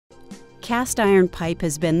Cast iron pipe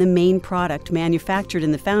has been the main product manufactured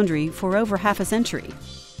in the foundry for over half a century.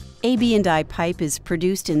 AB&I pipe is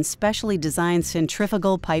produced in specially designed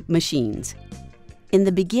centrifugal pipe machines. In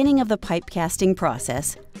the beginning of the pipe casting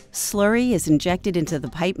process, slurry is injected into the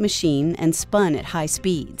pipe machine and spun at high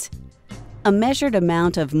speeds. A measured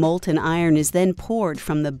amount of molten iron is then poured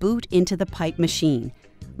from the boot into the pipe machine,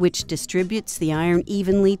 which distributes the iron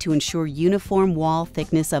evenly to ensure uniform wall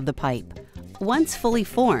thickness of the pipe. Once fully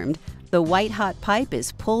formed, the white-hot pipe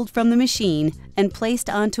is pulled from the machine and placed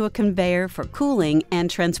onto a conveyor for cooling and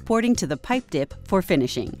transporting to the pipe dip for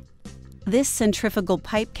finishing. This centrifugal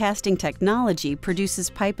pipe casting technology produces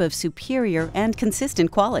pipe of superior and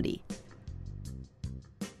consistent quality.